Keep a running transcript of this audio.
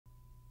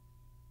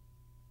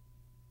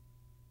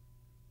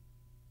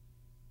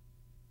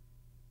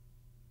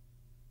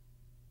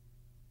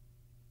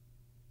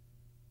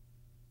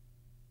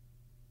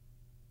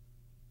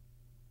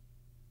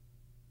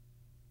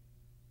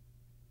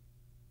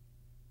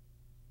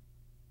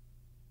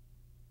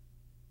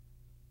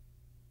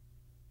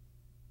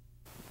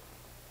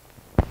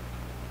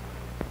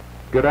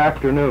Good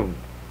afternoon.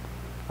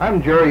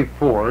 I'm Jerry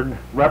Ford,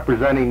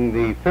 representing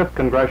the 5th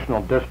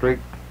Congressional District,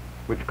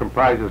 which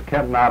comprises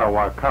Kent and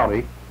Ottawa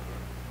County,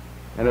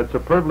 and it's a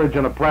privilege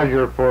and a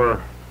pleasure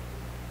for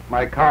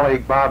my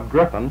colleague Bob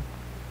Griffin,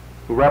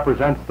 who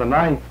represents the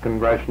 9th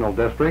Congressional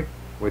District,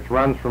 which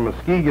runs from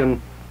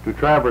Muskegon to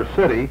Traverse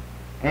City,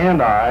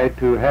 and I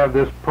to have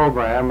this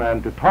program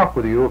and to talk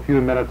with you a few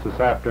minutes this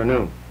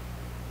afternoon.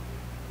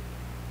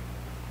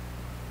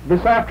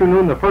 This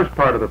afternoon, the first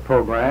part of the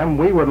program,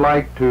 we would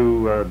like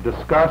to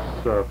discuss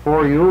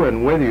for you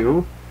and with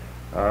you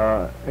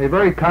a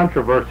very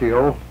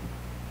controversial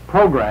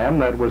program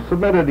that was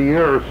submitted a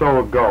year or so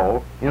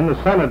ago in the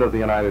Senate of the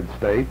United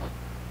States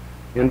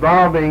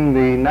involving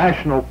the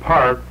national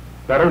park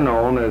better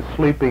known as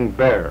Sleeping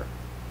Bear.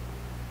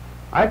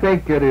 I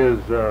think it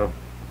is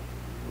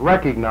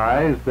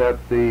recognized that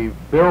the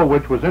bill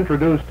which was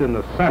introduced in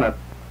the Senate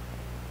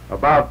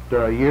about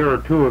a year or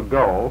two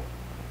ago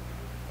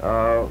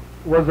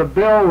was a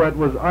bill that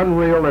was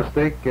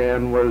unrealistic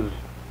and was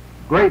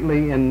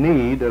greatly in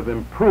need of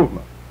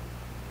improvement.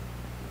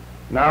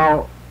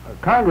 Now,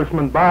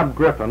 Congressman Bob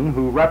Griffin,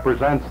 who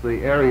represents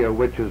the area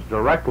which is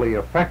directly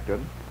affected,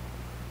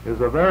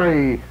 is a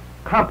very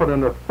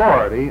competent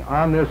authority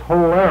on this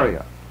whole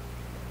area.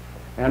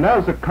 And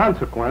as a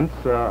consequence,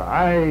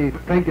 I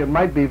think it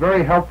might be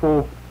very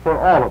helpful for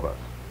all of us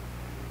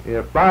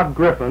if Bob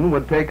Griffin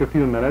would take a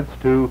few minutes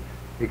to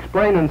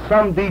explain in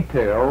some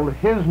detail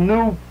his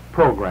new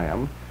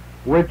program,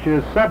 which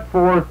is set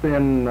forth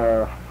in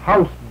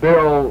House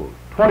Bill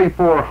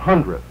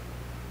 2400,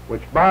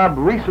 which Bob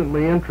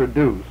recently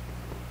introduced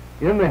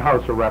in the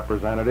House of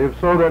Representatives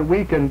so that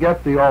we can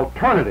get the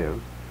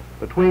alternatives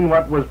between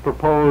what was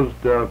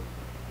proposed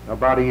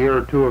about a year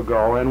or two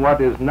ago and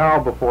what is now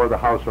before the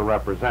House of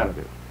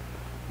Representatives.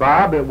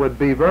 Bob, it would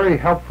be very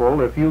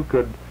helpful if you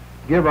could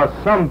give us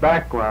some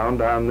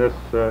background on this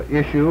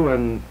issue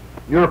and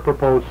your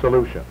proposed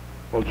solution.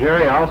 Well,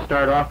 Jerry, I'll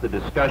start off the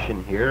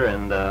discussion here,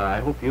 and I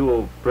hope you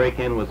will break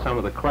in with some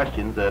of the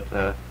questions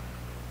that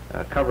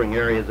covering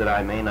areas that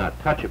I may not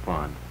touch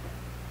upon.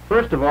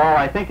 First of all,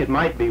 I think it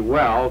might be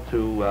well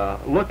to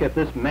look at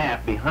this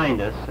map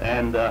behind us,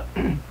 and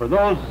for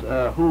those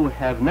who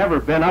have never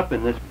been up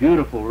in this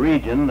beautiful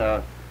region,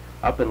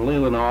 up in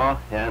Leelanau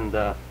and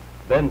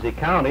Benzie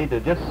County,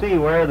 to just see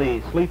where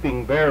the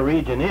Sleeping Bear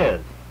region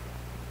is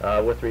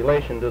with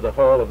relation to the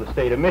whole of the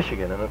state of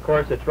Michigan. And of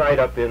course, it's right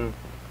up in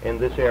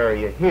this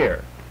area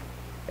here.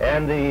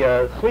 And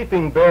the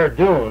Sleeping Bear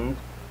Dunes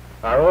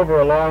are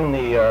over along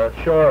the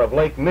shore of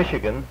Lake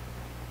Michigan,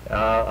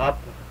 up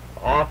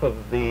off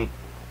of the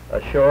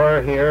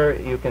shore here.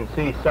 You can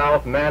see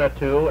South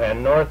Manitou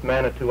and North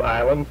Manitou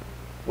Islands,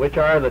 which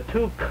are the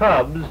two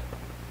cubs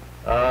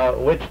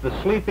which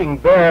the Sleeping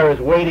Bear is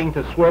waiting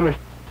to swim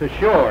to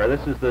shore.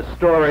 This is the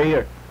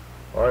story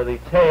or the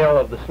tale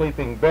of the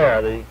Sleeping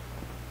Bear.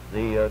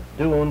 The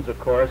dunes, of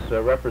course,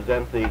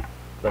 represent the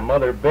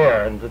mother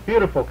bear, and it's a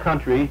beautiful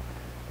country.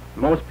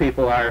 Most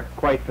people are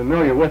quite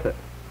familiar with it.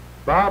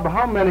 Bob,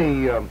 how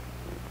many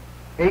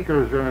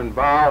acres are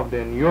involved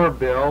in your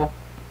bill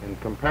in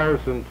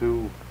comparison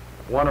to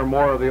one or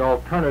more of the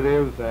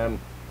alternatives, and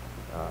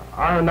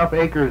are enough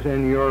acres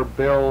in your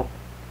bill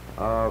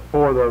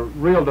for the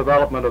real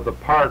development of the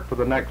park for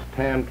the next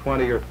 10,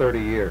 20, or 30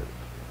 years?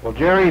 Well,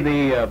 Jerry,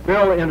 the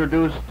bill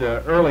introduced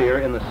earlier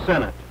in the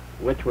Senate,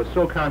 which was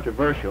so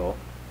controversial,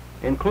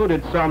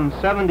 included some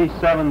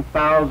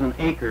 77,000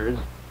 acres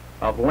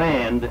of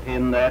land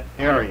in that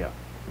area.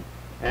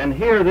 And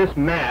here this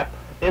map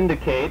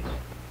indicates,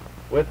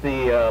 with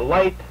the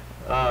light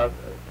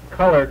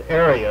colored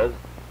areas,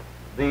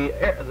 the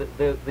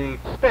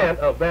extent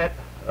of that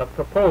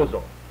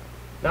proposal.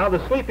 Now,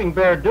 the Sleeping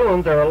Bear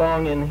Dunes are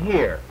along in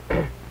here,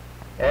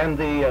 and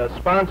the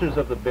sponsors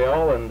of the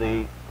bill and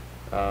the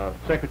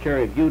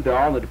Secretary of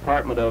Udall, the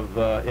Department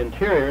of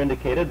Interior,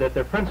 indicated that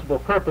their principal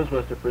purpose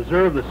was to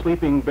preserve the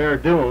Sleeping Bear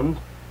Dunes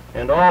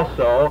and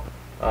also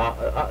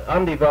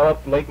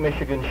undeveloped Lake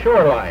Michigan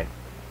shoreline.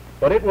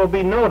 But it will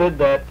be noted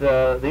that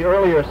the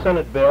earlier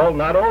Senate bill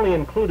not only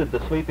included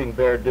the Sleeping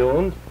Bear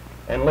Dunes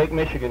and Lake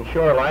Michigan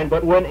shoreline,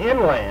 but went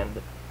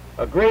inland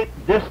a great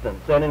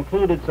distance and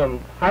included some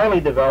highly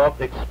developed,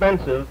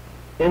 expensive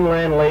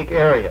inland lake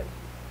areas.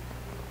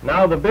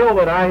 Now, the bill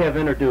that I have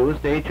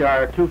introduced,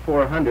 H.R.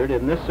 2400,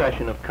 in this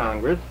session of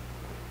Congress,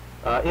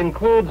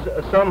 includes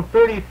some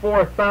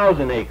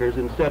 34,000 acres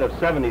instead of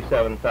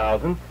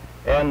 77,000,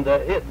 and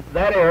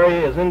that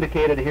area is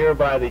indicated here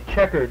by the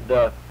checkered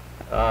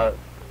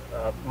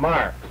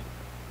marks.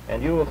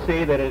 And you will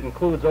see that it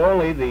includes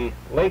only the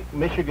Lake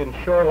Michigan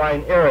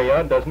shoreline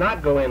area, does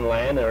not go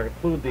inland or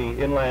include the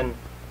inland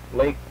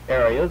lake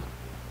areas,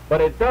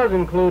 but it does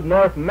include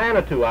North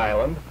Manitou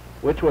Island,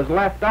 which was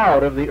left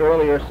out of the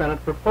earlier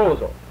Senate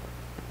proposal.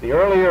 The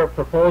earlier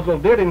proposal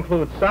did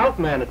include South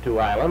Manitou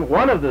Island,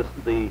 one of the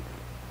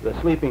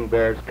Sleeping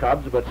Bear's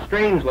cubs, but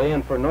strangely,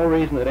 and for no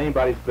reason that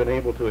anybody's been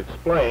able to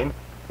explain,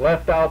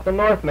 left out the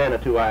North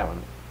Manitou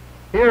Island.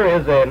 Here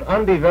is an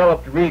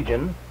undeveloped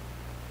region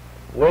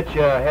which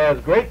has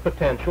great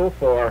potential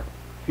for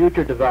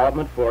future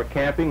development for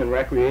camping and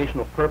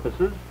recreational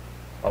purposes,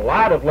 a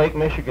lot of Lake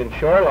Michigan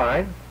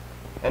shoreline,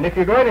 and if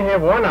you're going to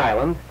have one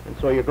island, and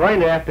so you're going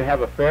to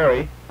have a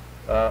ferry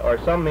or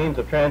some means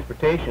of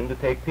transportation to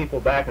take people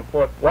back and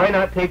forth, why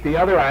not take the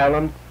other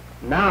island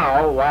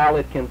now while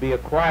it can be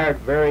acquired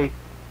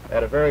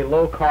at a very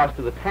low cost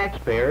to the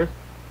taxpayers,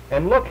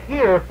 and look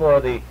here for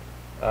the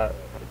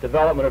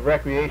development of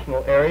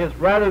recreational areas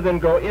rather than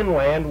go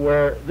inland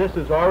where this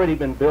has already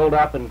been built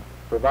up and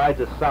provides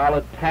a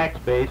solid tax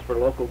base for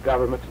local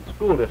governments and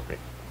school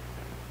districts.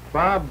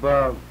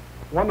 Bob,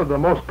 one of the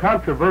most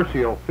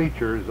controversial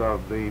features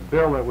of the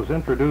bill that was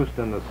introduced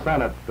in the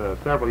Senate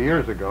several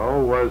years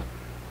ago was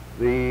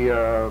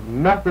the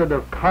method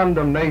of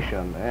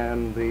condemnation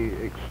and the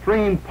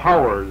extreme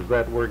powers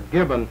that were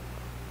given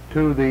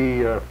to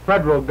the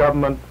federal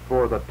government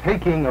for the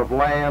taking of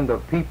land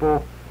of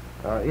people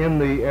in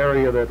the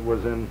area that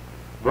was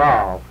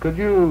involved. Could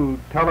you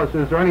tell us,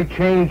 is there any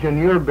change in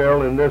your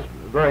bill in this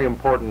very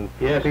important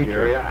feature? Yes,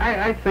 Jerry.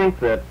 I think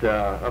that,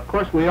 of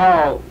course, we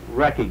all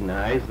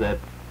recognize that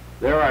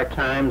there are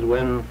times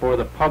when, for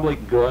the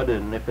public good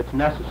and if it's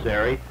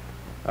necessary,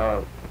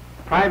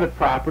 private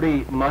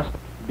property must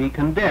be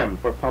condemned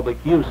for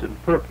public use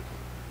and purpose.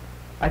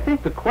 I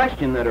think the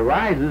question that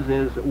arises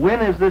is,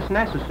 when is this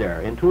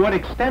necessary, and to what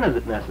extent is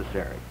it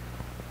necessary?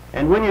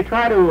 And when you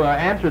try to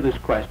answer this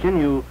question,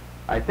 you,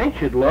 I think,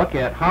 should look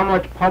at how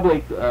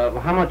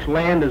much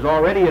land is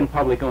already in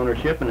public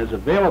ownership and is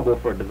available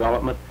for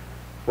development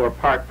for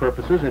park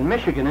purposes. In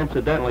Michigan,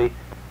 incidentally,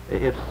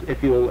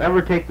 if you'll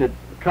ever take the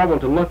trouble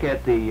to look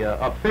at the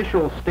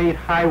official state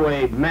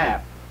highway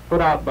map put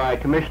out by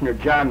Commissioner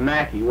John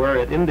Mackey, where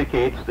it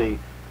indicates the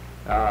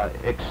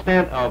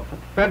extent of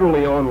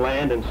federally owned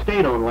land and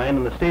state-owned land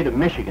in the state of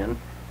Michigan.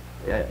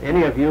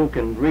 Any of you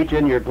can reach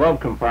in your glove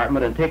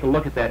compartment and take a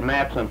look at that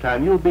map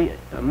sometime. You'll be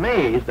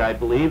amazed, I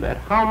believe, at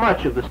how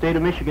much of the state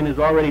of Michigan is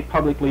already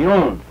publicly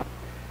owned.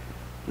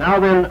 Now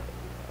then,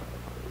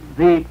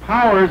 the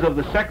powers of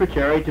the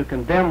Secretary to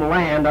condemn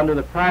land under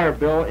the prior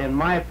bill, in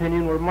my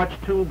opinion, were much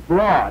too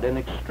broad and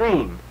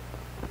extreme,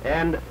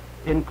 and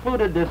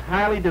included this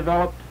highly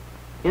developed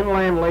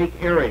inland lake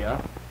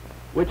area,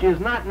 which is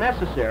not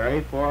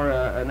necessary for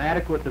an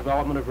adequate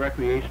development of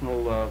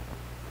recreational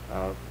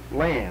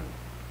land.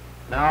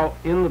 Now,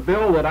 in the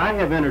bill that I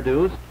have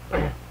introduced,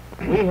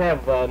 we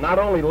have not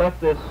only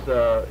left this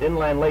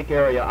inland lake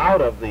area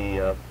out of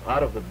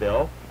the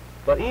bill,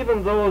 but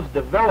even those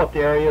developed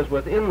areas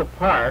within the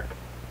park,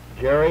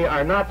 Jerry,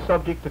 are not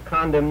subject to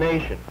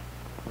condemnation.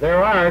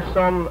 There are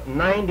some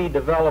 90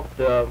 developed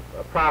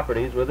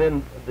properties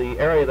within the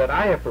area that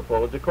I have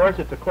proposed. Of course,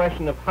 it's a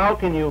question of how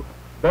can you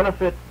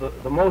benefit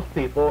the most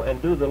people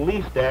and do the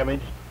least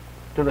damage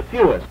to the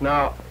fewest.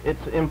 Now,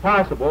 it's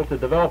impossible to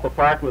develop a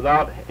park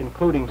without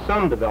including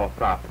some developed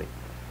property.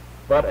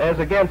 But as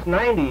against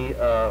 90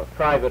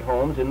 private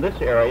homes in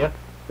this area,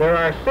 there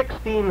are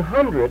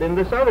 1,600 in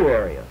this other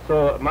area.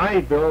 So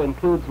my bill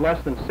includes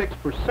less than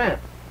 6%.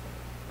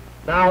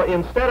 Now,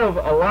 instead of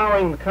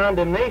allowing the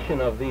condemnation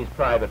of these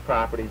private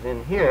properties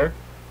in here,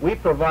 we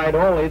provide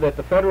only that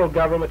the federal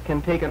government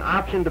can take an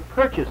option to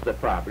purchase the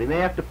property. They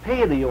have to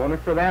pay the owner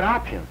for that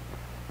option.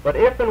 But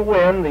if and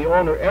when the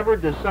owner ever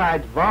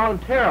decides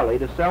voluntarily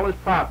to sell his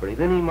property,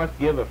 then he must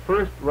give a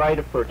first right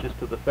of purchase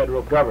to the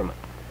federal government.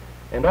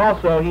 And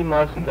also he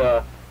must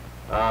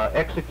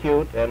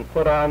execute and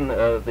put on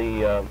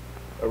the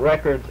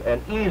records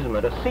an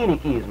easement, a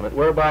scenic easement,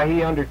 whereby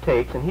he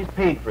undertakes, and he's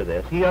paid for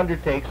this, he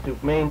undertakes to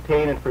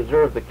maintain and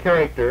preserve the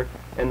character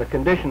and the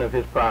condition of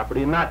his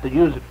property and not to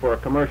use it for a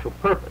commercial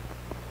purpose.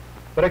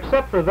 But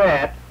except for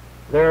that,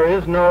 there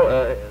is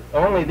no,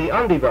 only the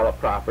undeveloped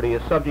property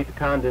is subject to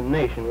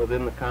condemnation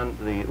within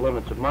the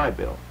limits of my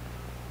bill.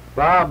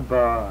 Bob,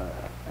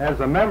 as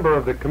a member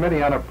of the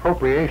Committee on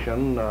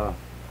Appropriation,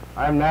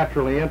 I'm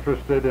naturally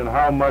interested in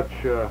how much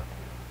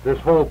this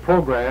whole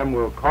program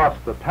will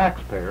cost the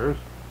taxpayers.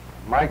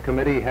 My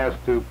committee has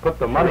to put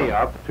the money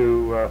up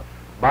to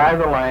buy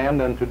the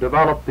land and to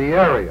develop the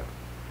area.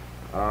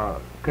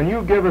 Can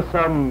you give us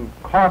some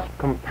cost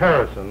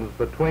comparisons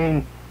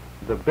between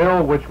the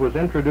bill which was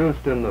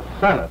introduced in the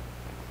Senate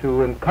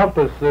to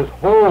encompass this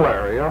whole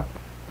area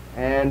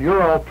and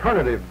your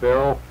alternative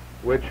bill,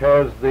 which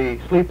has the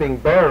Sleeping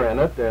Bear in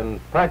it and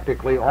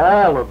practically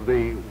all of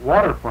the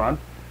waterfront?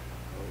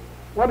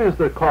 What is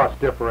the cost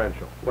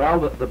differential? Well,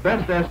 the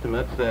best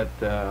estimates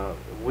that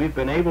we've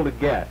been able to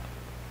get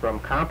from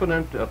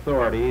competent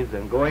authorities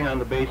and going on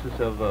the basis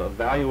of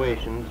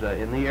valuations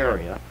in the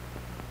area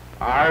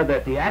are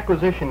that the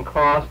acquisition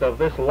cost of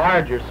this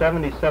larger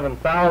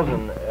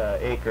 77,000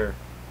 acre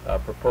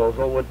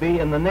proposal would be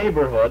in the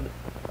neighborhood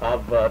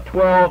of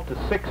 $12 to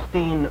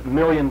 $16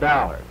 million.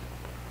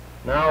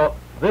 Now,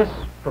 this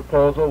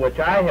proposal, which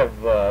I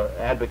have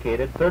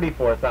advocated,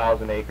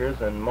 34,000 acres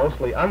and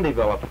mostly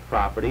undeveloped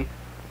property,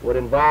 would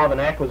involve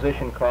an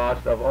acquisition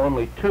cost of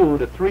only $2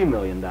 to $3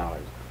 million.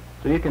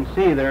 So you can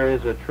see there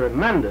is a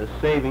tremendous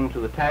saving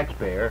to the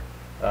taxpayer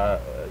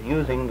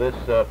using this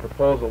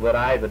proposal that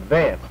I've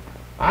advanced.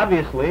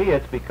 Obviously,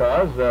 it's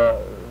because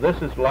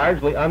this is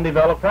largely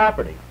undeveloped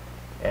property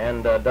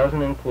and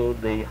doesn't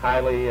include the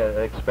highly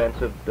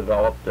expensive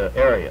developed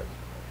areas.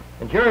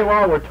 And Jerry,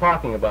 while we're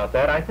talking about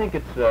that, I think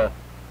it's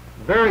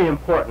very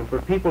important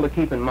for people to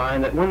keep in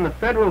mind that when the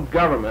federal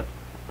government,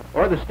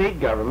 or the state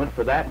government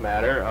for that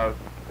matter,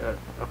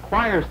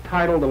 acquires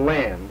title to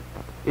land,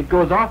 it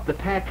goes off the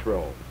tax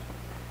rolls.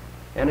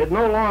 And it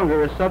no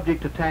longer is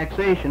subject to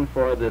taxation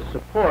for the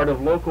support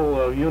of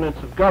local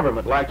units of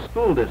government, like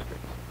school districts.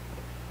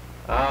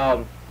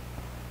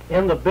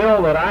 In the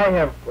bill that I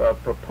have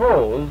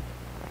proposed,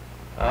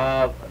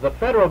 the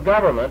federal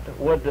government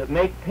would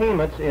make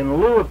payments in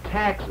lieu of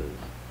taxes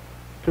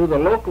to the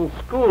local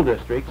school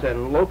districts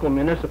and local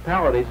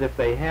municipalities if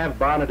they have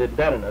bonded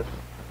indebtedness,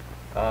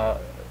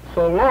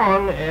 so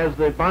long as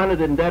the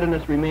bonded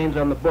indebtedness remains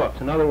on the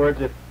books. In other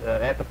words, if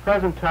at the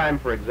present time,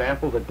 for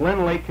example, the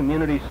Glen Lake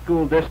Community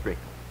School District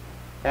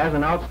has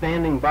an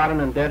outstanding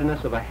bonded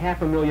indebtedness of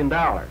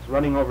 $500,000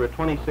 running over a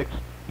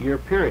 26-year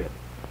period.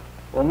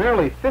 Well,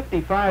 nearly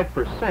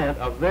 55%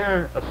 of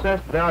their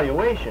assessed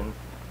valuation,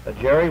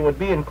 Jerry, would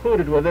be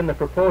included within the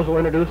proposal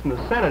introduced in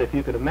the Senate, if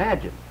you could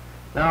imagine.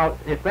 Now,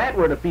 if that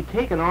were to be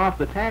taken off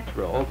the tax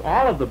rolls,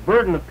 all of the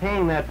burden of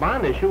paying that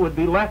bond issue would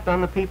be left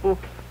on the people,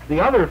 the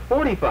other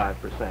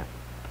 45%.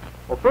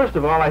 Well, first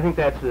of all, I think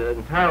that's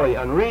entirely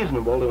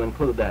unreasonable to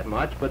include that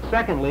much, but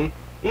secondly,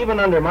 even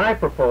under my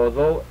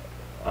proposal,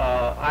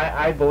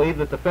 I believe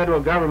that the federal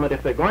government,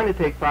 if they're going to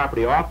take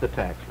property off the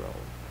tax rolls,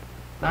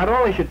 not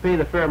only should pay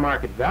the fair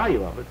market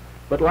value of it,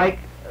 but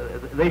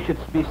they should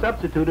be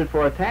substituted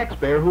for a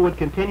taxpayer who would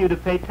continue to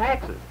pay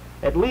taxes,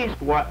 at least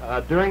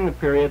during the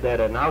period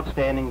that an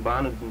outstanding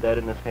bonded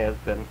indebtedness has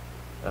been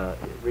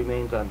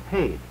remains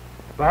unpaid.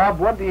 Bob,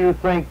 what do you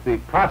think the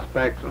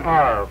prospects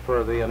are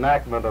for the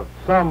enactment of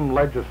some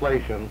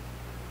legislation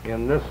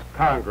in this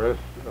Congress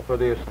for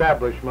the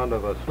establishment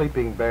of a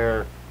Sleeping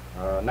Bear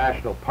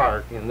National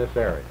Park in this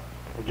area?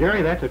 Well,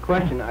 Jerry, that's a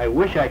question I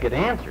wish I could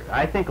answer.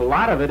 I think a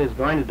lot of it is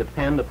going to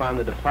depend upon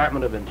the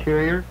Department of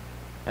Interior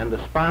and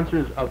the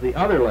sponsors of the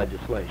other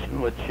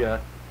legislation, which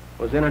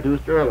was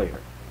introduced earlier.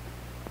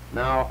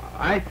 Now,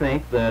 I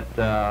think that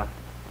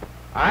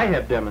I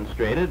have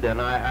demonstrated, and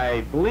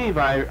I believe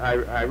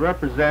I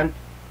represent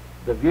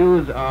the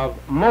views of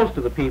most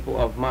of the people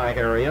of my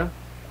area,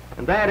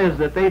 and that is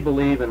that they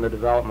believe in the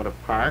development of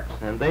parks,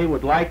 and they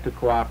would like to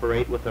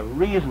cooperate with a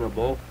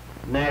reasonable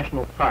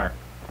national park.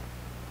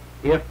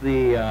 If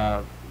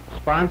the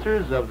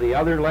sponsors of the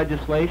other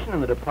legislation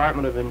and the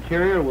Department of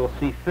Interior will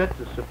see fit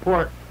to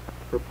support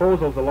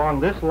proposals along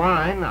this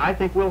line, I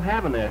think we'll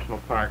have a national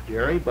park,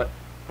 Jerry. But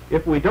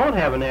if we don't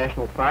have a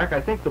national park,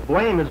 I think the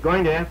blame is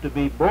going to have to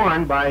be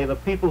borne by the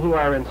people who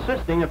are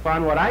insisting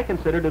upon what I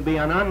consider to be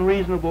an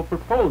unreasonable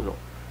proposal.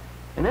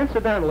 And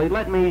incidentally,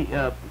 let me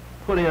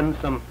put in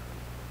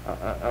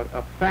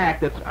a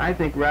fact that's, I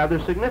think, rather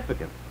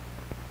significant.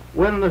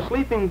 When the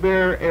Sleeping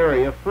Bear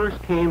area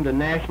first came to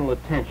national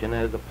attention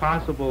as a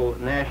possible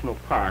national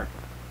park,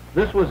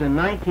 this was in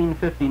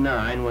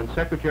 1959 when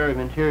Secretary of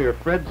Interior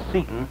Fred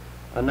Seaton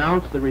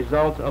announced the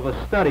results of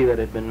a study that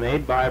had been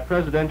made by a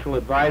Presidential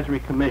Advisory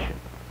Commission.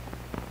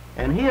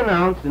 And he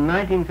announced in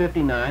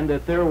 1959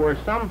 that there were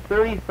some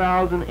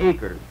 30,000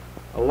 acres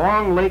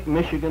along Lake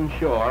Michigan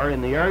shore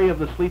in the area of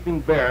the Sleeping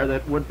Bear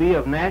that would be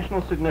of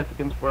national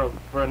significance for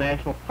a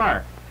national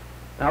park.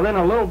 Now then,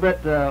 a little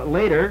bit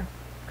later,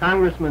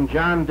 Congressman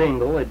John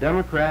Dingell, a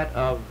Democrat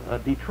of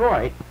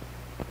Detroit,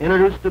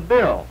 introduced a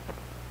bill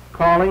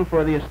calling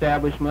for the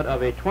establishment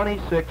of a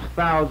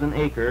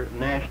 26,000-acre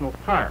national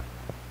park.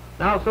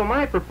 Now, so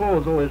my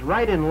proposal is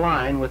right in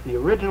line with the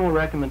original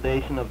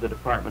recommendation of the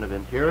Department of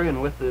Interior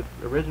and with the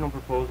original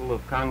proposal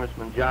of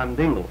Congressman John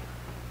Dingell.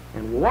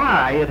 And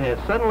why it has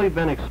suddenly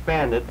been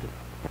expanded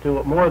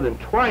to more than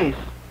twice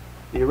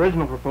the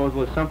original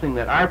proposal is something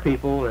that our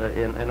people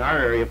in our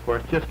area, of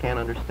course, just can't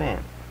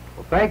understand.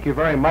 Well, thank you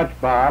very much,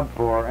 Bob,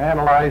 for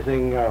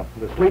analyzing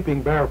the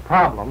Sleeping Bear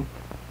problem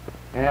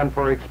and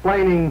for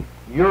explaining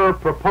your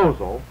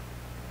proposal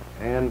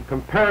and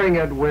comparing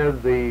it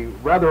with the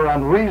rather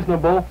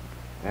unreasonable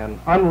and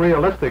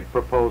unrealistic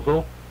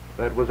proposal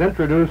that was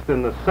introduced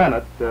in the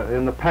Senate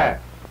in the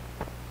past.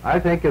 I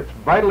think it's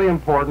vitally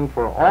important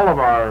for all of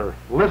our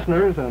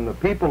listeners and the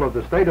people of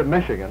the state of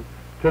Michigan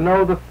to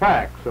know the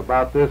facts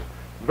about this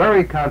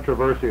very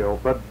controversial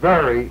but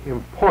very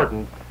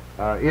important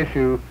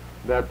issue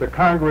that the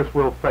Congress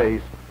will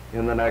face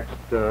in the next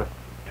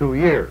 2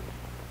 years.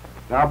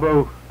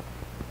 Now,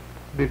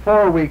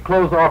 before we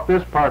close off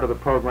this part of the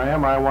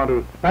program, I want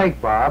to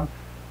thank Bob,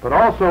 but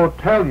also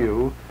tell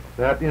you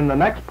that in the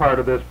next part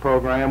of this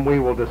program we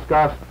will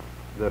discuss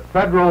the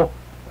federal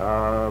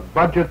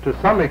budget to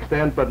some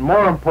extent, but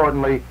more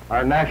importantly,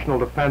 our national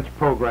defense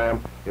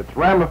program, its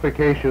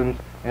ramifications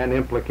and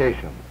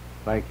implications.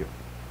 Thank you.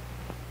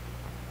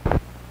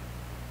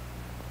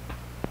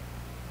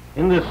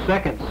 In this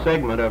second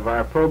segment of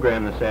our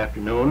program this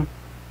afternoon,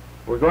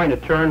 we're going to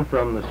turn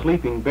from the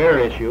Sleeping Bear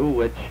issue,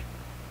 which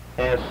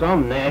has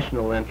some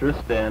national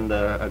interest and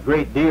a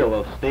great deal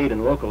of state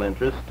and local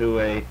interest, to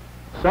a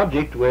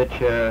subject which,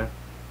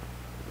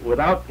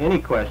 without any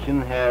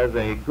question, has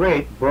a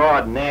great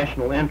broad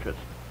national interest,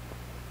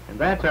 and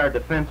that's our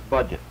defense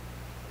budget.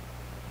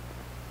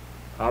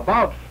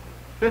 About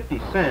 50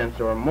 cents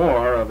or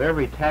more of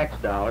every tax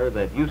dollar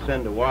that you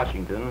send to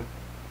Washington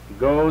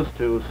goes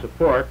to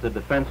support the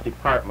Defense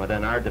Department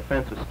and our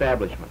defense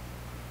establishment.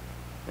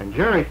 And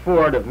Jerry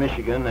Ford of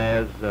Michigan,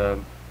 as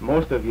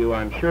most of you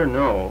I'm sure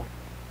know,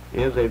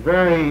 is a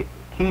very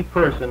key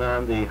person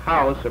on the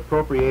House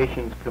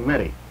Appropriations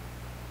Committee.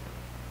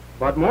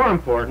 But more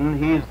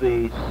important, he's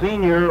the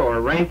senior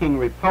or ranking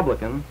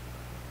Republican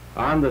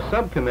on the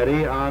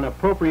subcommittee on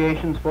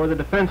appropriations for the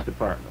Defense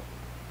Department,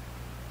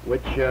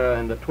 which,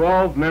 and the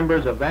 12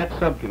 members of that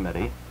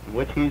subcommittee, in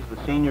which he's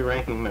the senior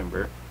ranking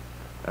member,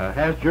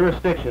 has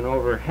jurisdiction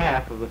over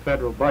half of the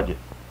federal budget.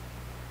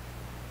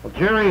 Well,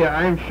 Jerry,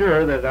 I'm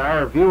sure that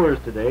our viewers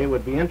today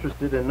would be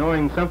interested in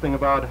knowing something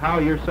about how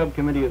your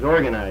subcommittee is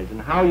organized and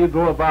how you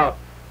go about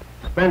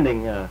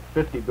spending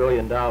 $50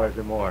 billion or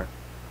more.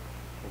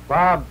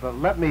 Bob,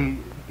 let me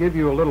give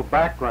you a little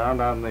background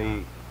on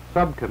the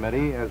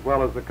subcommittee as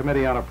well as the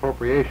Committee on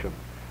Appropriations.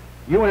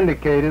 You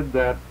indicated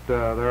that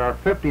there are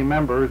 50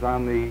 members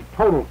on the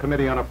total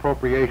Committee on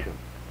Appropriations.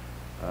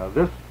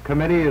 This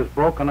committee is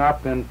broken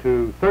up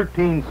into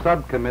 13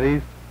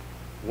 subcommittees,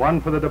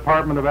 one for the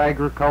Department of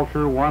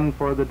Agriculture, one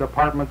for the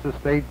Departments of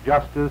State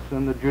Justice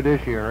and the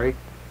Judiciary.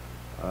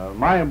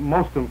 My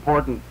most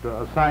important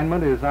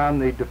assignment is on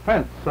the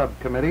Defense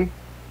Subcommittee,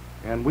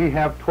 and we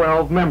have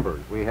 12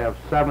 members. We have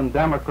 7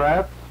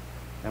 Democrats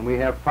and we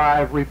have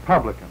 5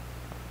 Republicans.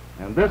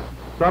 And this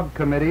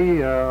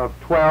subcommittee of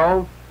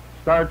 12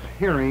 starts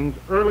hearings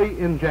early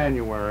in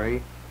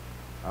January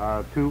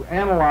to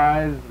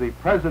analyze the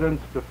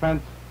President's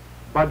defense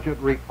budget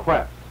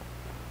requests.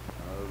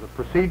 The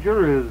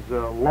procedure is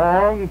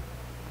long.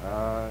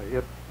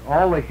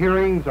 All the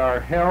hearings are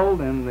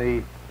held in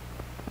the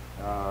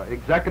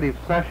executive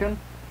session.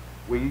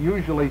 We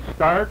usually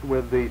start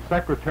with the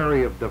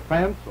Secretary of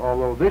Defense,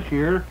 although this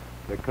year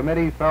the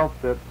committee felt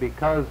that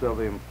because of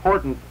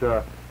important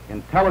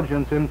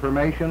intelligence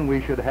information,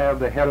 we should have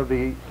the head of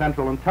the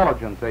Central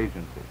Intelligence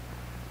Agency.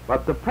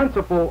 But the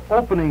principal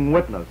opening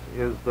witness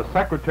is the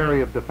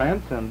Secretary of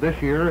Defense, and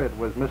this year it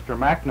was Mr.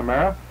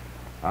 McNamara.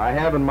 I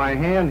have in my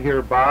hand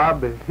here,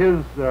 Bob,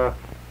 his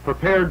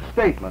prepared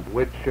statement,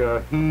 which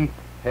he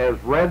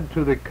has read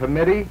to the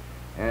committee,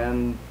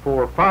 and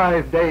for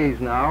 5 days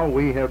now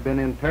we have been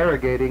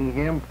interrogating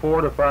him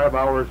 4 to 5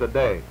 hours a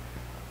day.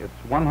 It's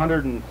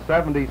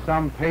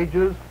 170-some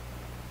pages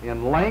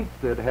in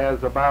length. It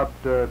has about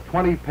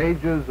 20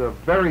 pages of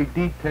very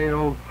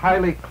detailed,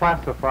 highly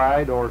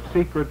classified or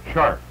secret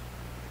charts.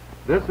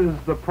 This is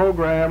the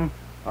program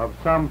of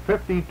some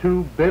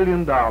 $52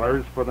 billion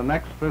for the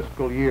next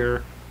fiscal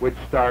year, which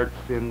starts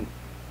in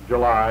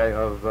July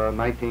of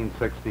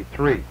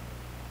 1963.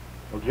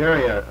 Well,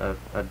 Jerry, a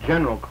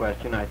general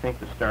question, I think,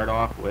 to start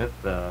off with.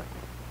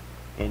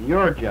 In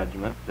your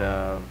judgment,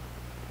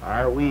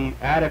 are we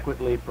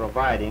adequately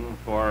providing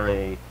for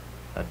a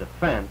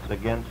defense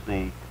against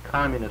the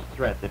communist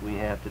threat that we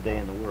have today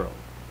in the world?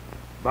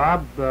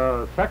 Bob,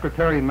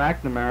 Secretary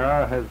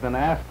McNamara has been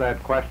asked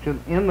that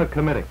question in the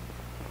committee,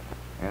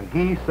 and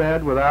he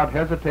said without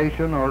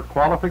hesitation or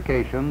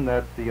qualification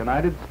that the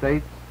United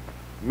States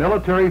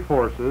military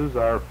forces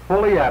are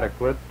fully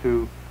adequate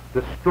to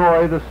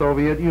destroy the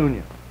Soviet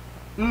Union,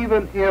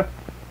 even if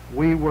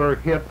we were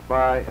hit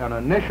by an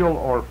initial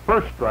or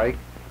first strike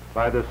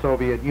by the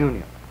Soviet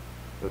Union.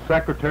 The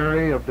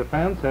Secretary of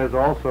Defense has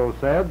also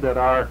said that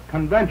our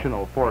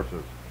conventional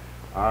forces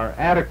are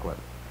adequate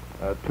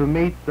to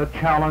meet the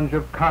challenge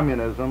of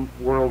communism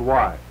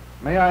worldwide.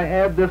 May I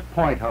add this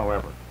point,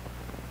 however,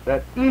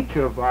 that each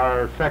of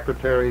our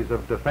Secretaries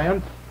of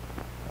Defense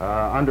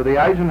under the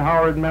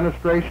Eisenhower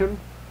administration,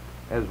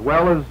 as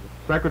well as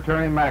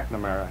Secretary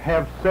McNamara,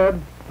 have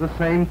said the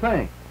same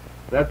thing,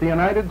 that the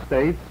United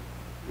States,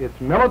 its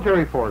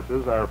military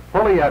forces, are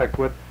fully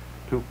adequate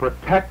to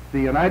protect the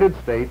United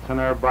States and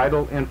our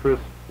vital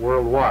interests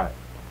worldwide.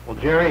 Well,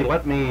 Jerry,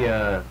 let me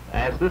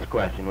ask this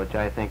question, which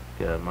I think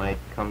might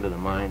come to the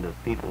mind of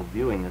people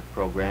viewing this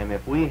program.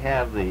 If we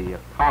have the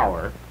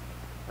power,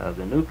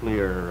 the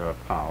nuclear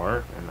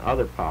power and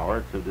other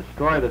power to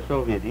destroy the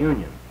Soviet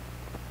Union,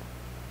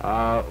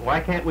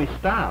 why can't we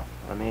stop?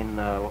 I mean,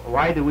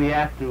 why do we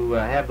have to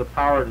have the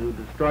power to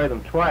destroy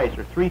them twice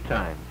or 3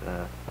 times?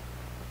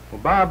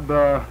 Well,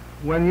 Bob,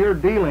 when you're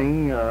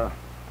dealing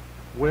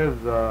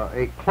with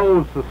a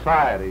closed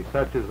society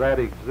such as that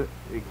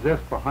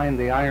exists behind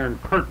the Iron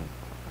Curtain,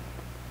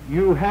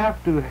 you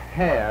have to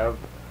have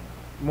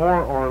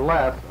more or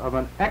less of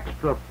an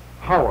extra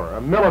power,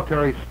 a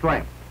military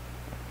strength,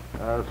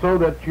 so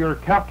that your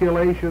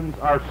calculations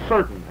are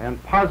certain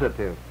and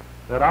positive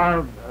that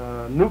our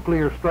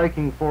nuclear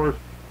striking force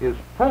is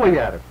fully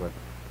adequate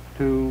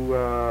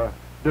to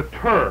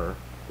deter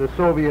the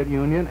Soviet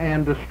Union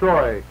and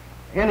destroy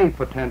any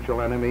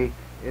potential enemy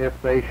if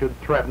they should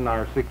threaten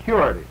our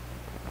security.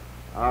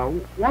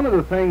 One of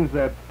the things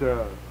that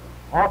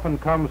often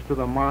comes to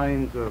the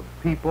minds of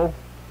people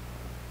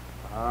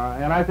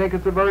And I think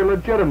it's a very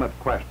legitimate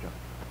question.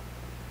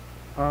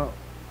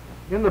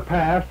 In the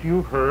past,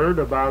 you've heard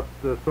about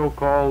the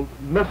so-called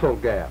missile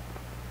gap.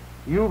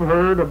 You've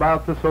heard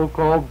about the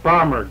so-called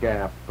bomber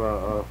gap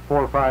 4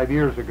 or 5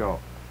 years ago.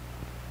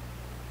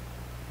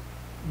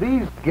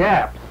 These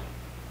gaps,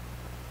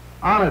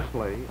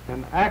 honestly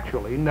and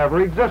actually,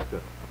 never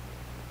existed.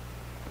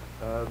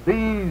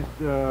 These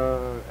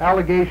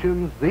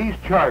allegations, these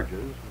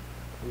charges,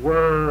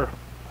 were,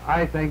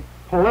 I think,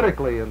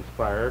 politically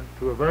inspired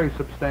to a very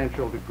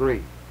substantial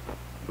degree.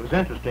 It was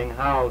interesting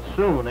how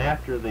soon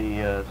after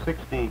the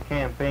 60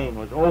 campaign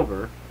was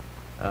over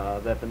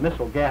that the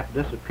missile gap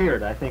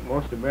disappeared. I think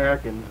most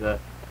Americans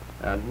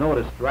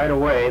noticed right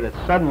away that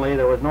suddenly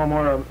there was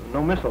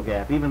no missile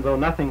gap, even though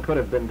nothing could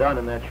have been done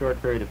in that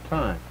short period of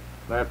time.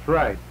 That's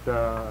right.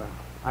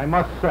 I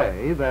must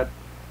say that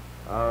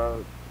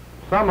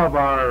some of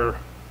our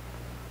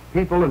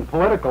people in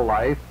political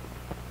life,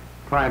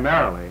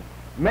 primarily,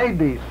 made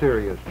these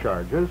serious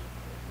charges,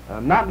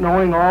 not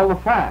knowing all the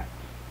facts.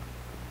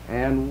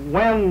 And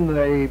when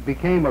they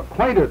became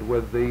acquainted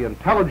with the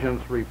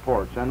intelligence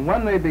reports, and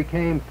when they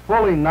became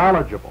fully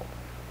knowledgeable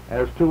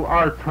as to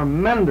our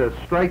tremendous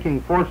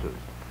striking forces,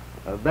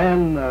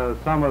 then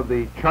some of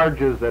the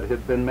charges that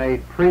had been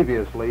made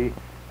previously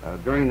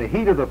during the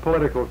heat of the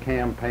political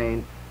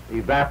campaign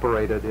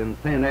evaporated in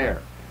thin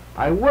air.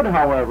 I would,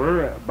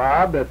 however,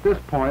 Bob, at this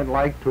point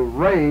like to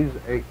raise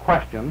a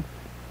question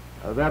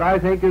that I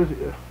think is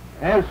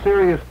as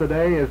serious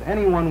today as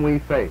any one we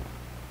face.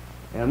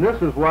 And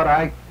this is what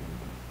I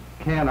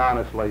can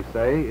honestly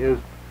say is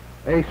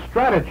a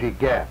strategy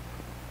gap.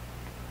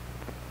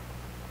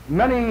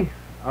 Many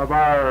of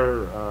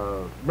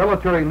our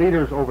military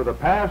leaders over the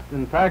past,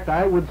 in fact,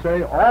 I would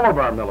say all of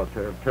our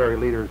military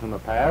leaders in the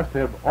past,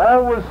 have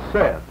always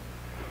said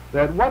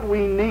that what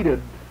we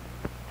needed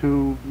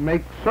to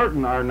make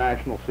certain our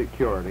national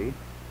security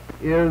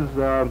is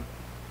a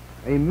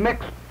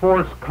mixed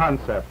force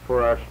concept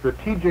for our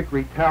strategic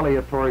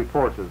retaliatory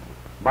forces.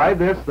 By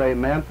this they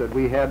meant that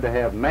we had to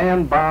have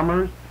manned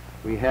bombers,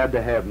 we had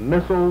to have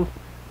missiles,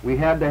 we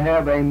had to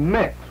have a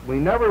mix. We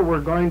never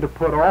were going to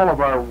put all of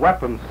our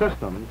weapon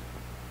systems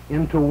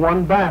into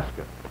one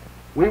basket.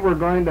 We were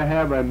going to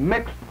have a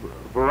mixed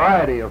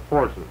variety of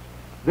forces.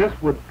 This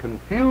would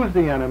confuse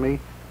the enemy.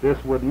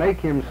 This would make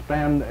him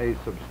spend a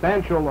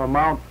substantial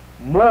amount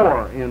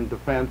more in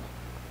defense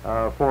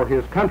for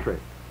his country.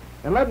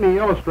 And let me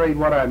illustrate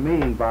what I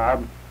mean,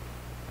 Bob.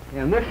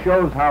 And this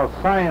shows how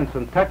science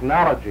and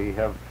technology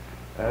have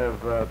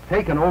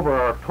taken over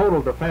our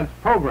total defense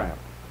program.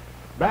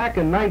 Back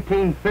in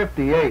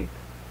 1958,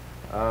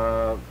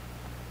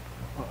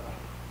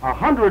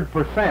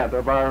 100%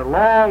 of our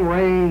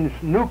long-range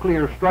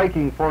nuclear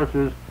striking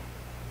forces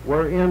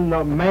were in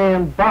the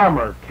manned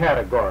bomber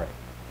category.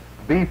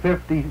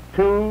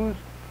 B-52s,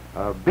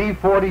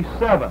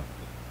 B-47s.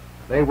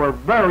 They were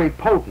very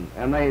potent,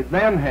 and they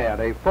then had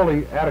a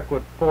fully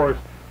adequate force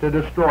to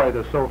destroy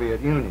the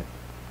Soviet Union.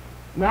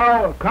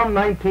 Now, come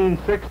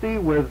 1960,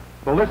 with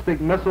ballistic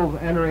missiles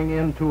entering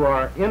into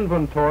our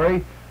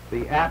inventory,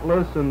 the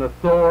Atlas and the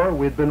Thor,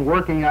 we'd been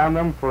working on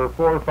them for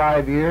 4 or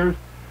 5 years,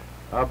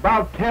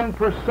 about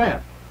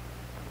 10%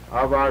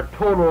 of our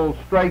total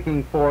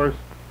striking force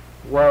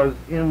was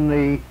in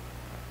the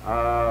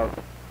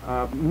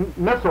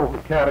missile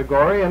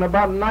category, and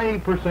about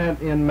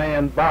 90% in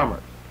manned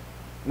bombers.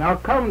 Now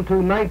come to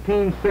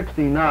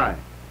 1969.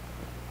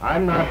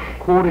 I'm not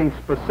quoting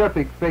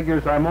specific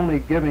figures, I'm only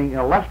giving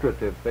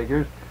illustrative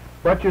figures,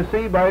 but you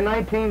see, by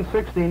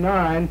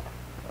 1969,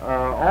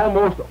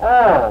 almost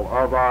all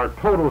of our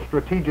total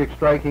strategic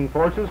striking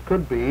forces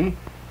could be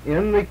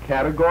in the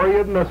category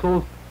of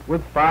missiles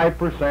with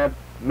 5%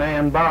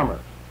 manned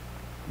bombers.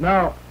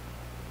 Now,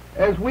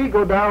 as we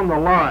go down the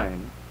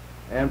line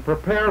and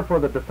prepare for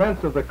the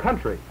defense of the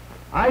country,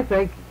 I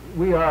think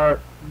we are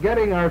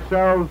getting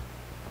ourselves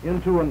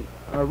into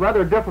a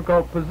rather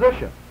difficult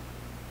position.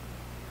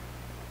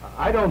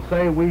 I don't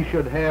say we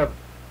should have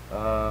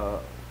a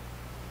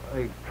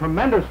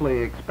tremendously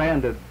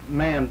expanded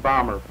manned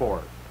bomber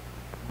force,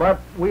 but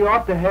we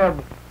ought to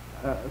have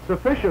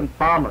sufficient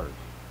bombers,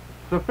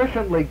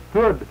 sufficiently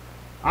good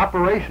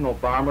operational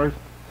bombers,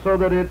 so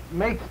that it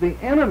makes the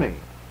enemy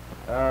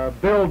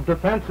build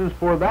defenses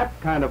for that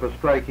kind of a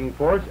striking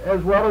force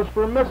as well as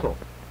for missiles.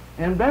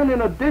 And then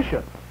in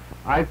addition,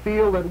 I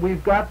feel that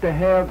we've got to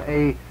have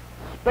a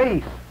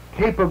space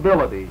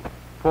capability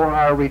for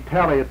our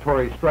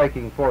retaliatory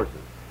striking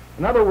forces.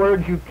 In other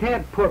words, you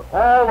can't put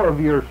all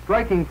of your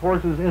striking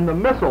forces in the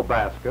missile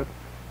basket.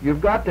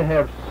 You've got to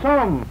have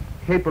some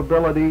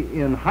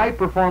capability in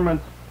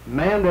high-performance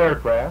manned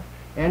aircraft,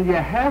 and you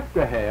have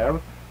to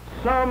have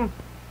some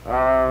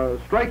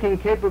striking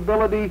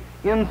capability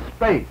in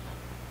space,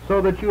 so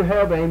that you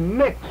have a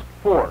mixed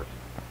force.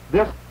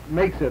 This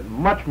makes it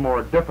much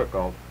more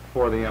difficult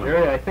for the enemy.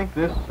 Jerry, I think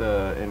this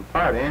in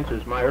part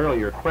answers my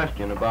earlier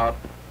question about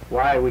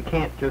why we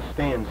can't just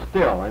stand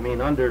still. I mean,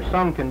 under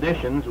some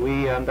conditions,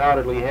 we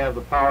undoubtedly have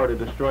the power to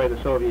destroy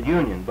the Soviet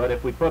Union, but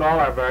if we put all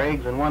of our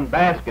eggs in one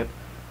basket,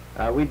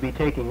 we'd be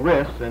taking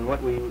risks, and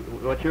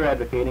what you're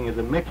advocating is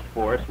a mixed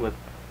force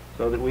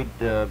so that we'd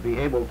be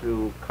able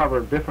to cover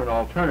different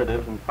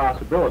alternatives and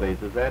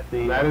possibilities. Is that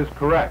the... That is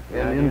correct.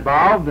 And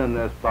involved in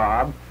this,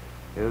 Bob,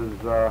 is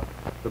the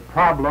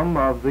problem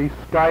of the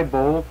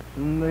Skybolt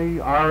and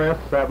the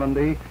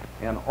RS-70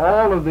 and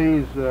all of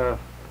these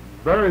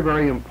very,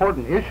 very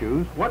important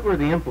issues. What were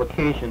the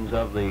implications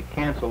of the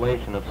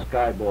cancellation of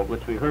Skybolt,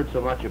 which we heard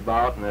so much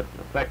about and that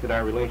affected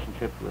our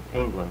relationship with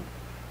England?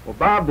 Well,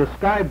 Bob, the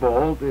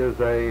Skybolt is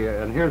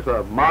and here's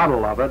a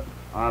model of it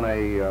on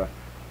a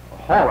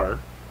hauler,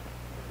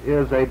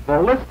 is a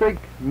ballistic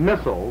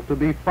missile to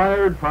be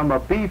fired from a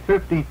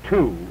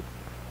B-52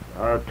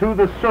 to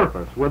the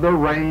surface with a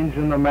range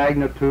and a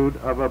magnitude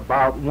of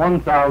about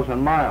 1,000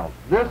 miles.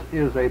 This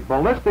is a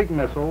ballistic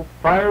missile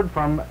fired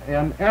from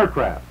an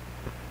aircraft.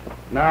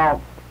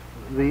 Now,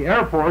 the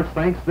Air Force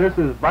thinks this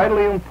is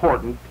vitally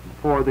important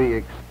for the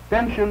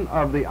extension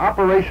of the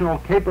operational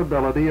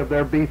capability of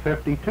their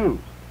B-52s.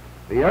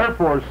 The Air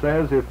Force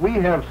says if we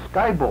have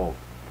Skybolt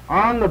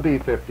on the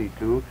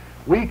B-52,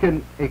 we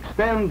can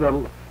extend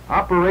the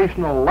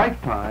operational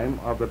lifetime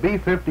of the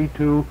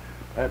B-52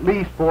 at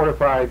least 4 to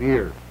 5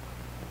 years.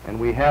 And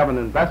we have an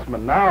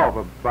investment now of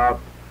about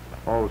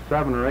 $7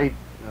 or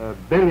 $8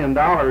 billion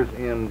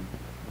in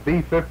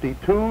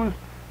B-52s,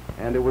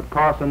 and it would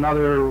cost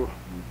another $1.5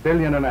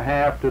 billion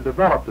to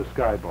develop the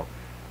Skybolt.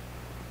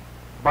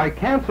 By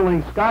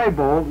canceling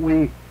Skybolt,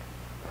 we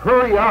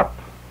hurry up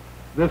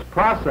this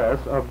process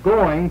of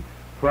going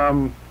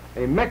from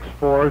a mixed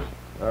force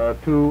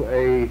to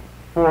a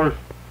force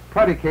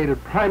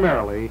predicated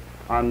primarily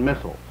on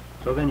missiles.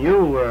 So then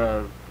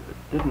you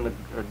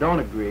don't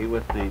agree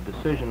with the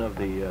decision of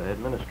the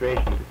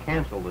administration to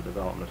cancel the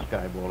development of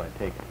Skybolt, I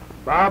take it?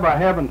 Bob, I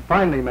haven't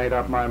finally made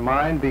up my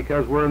mind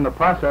because we're in the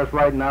process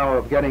right now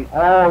of getting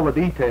all the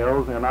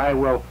details, and I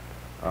will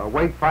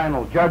wait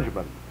final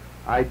judgment.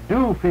 I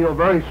do feel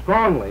very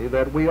strongly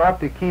that we ought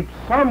to keep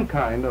some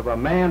kind of a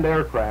manned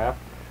aircraft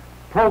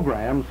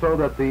program so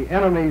that the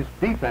enemy's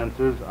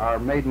defenses are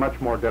made much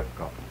more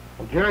difficult.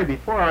 Well, Jerry,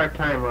 before our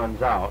time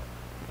runs out,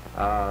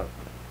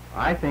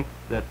 I think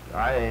that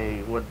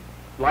I would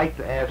like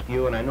to ask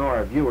you, and I know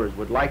our viewers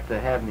would like to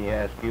have me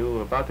ask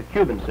you about the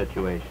Cuban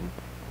situation.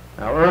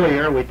 Now,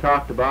 earlier we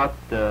talked about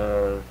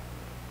the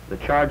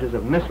charges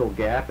of missile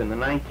gap in the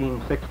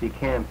 1960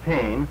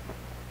 campaign,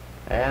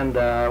 and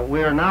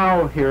we are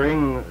now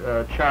hearing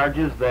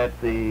charges that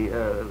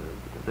the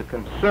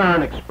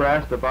concern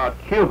expressed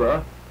about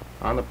Cuba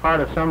on the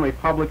part of some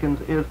Republicans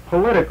is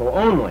political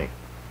only.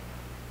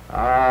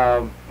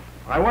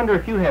 I wonder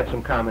if you have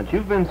some comments.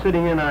 You've been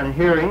sitting in on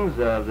hearings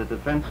of the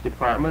Defense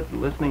Department,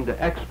 listening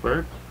to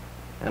experts,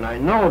 and I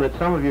know that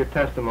some of your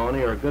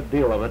testimony, or a good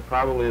deal of it,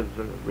 probably is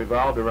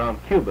revolved around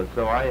Cuba,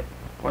 so I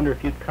wonder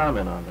if you'd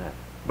comment on that.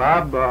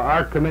 Bob,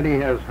 our committee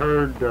has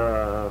heard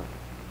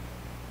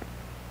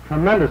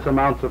tremendous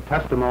amounts of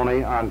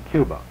testimony on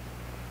Cuba.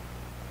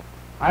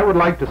 I would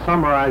like to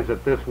summarize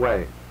it this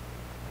way.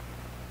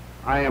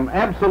 I am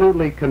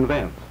absolutely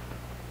convinced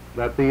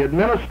that the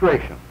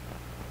administration,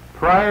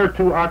 prior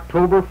to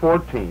October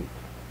 14th,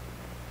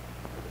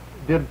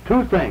 did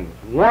two things.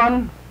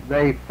 One,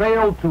 they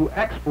failed to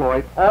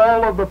exploit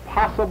all of the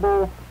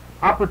possible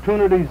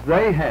opportunities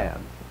they had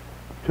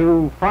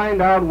to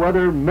find out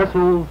whether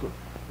missiles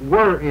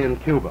were in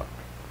Cuba.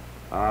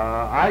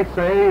 I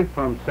say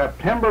from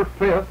September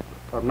 5th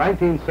of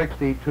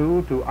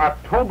 1962 to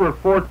October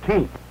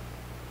 14th,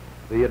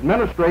 the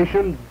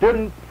administration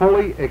didn't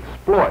fully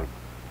exploit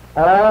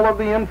all of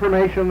the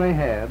information they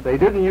had. They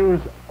didn't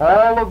use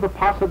all of the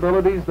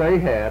possibilities they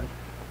had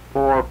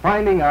for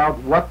finding out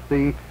what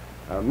the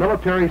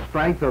military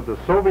strength of the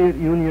Soviet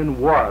Union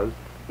was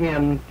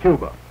in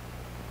Cuba.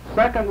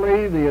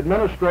 Secondly, the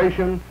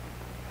administration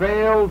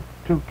failed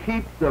to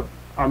keep the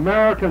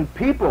American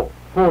people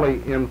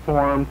fully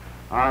informed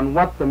on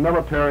what the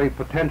military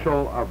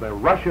potential of the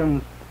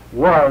Russians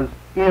was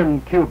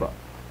in Cuba.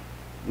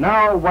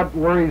 Now what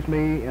worries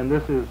me, and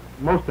this is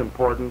most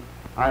important,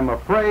 I'm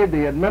afraid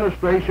the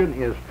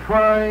administration is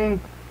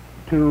trying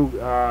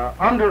to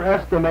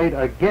underestimate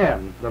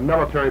again the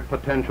military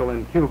potential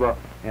in Cuba,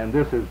 and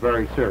this is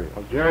very serious.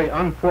 Well, Jerry,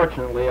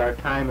 unfortunately our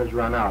time has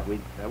run out.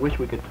 I wish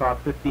we could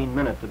talk 15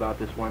 minutes about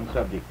this one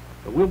subject,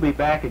 but we'll be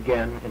back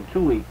again in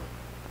 2 weeks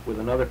with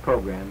another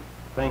program.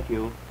 Thank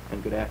you,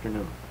 and good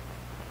afternoon.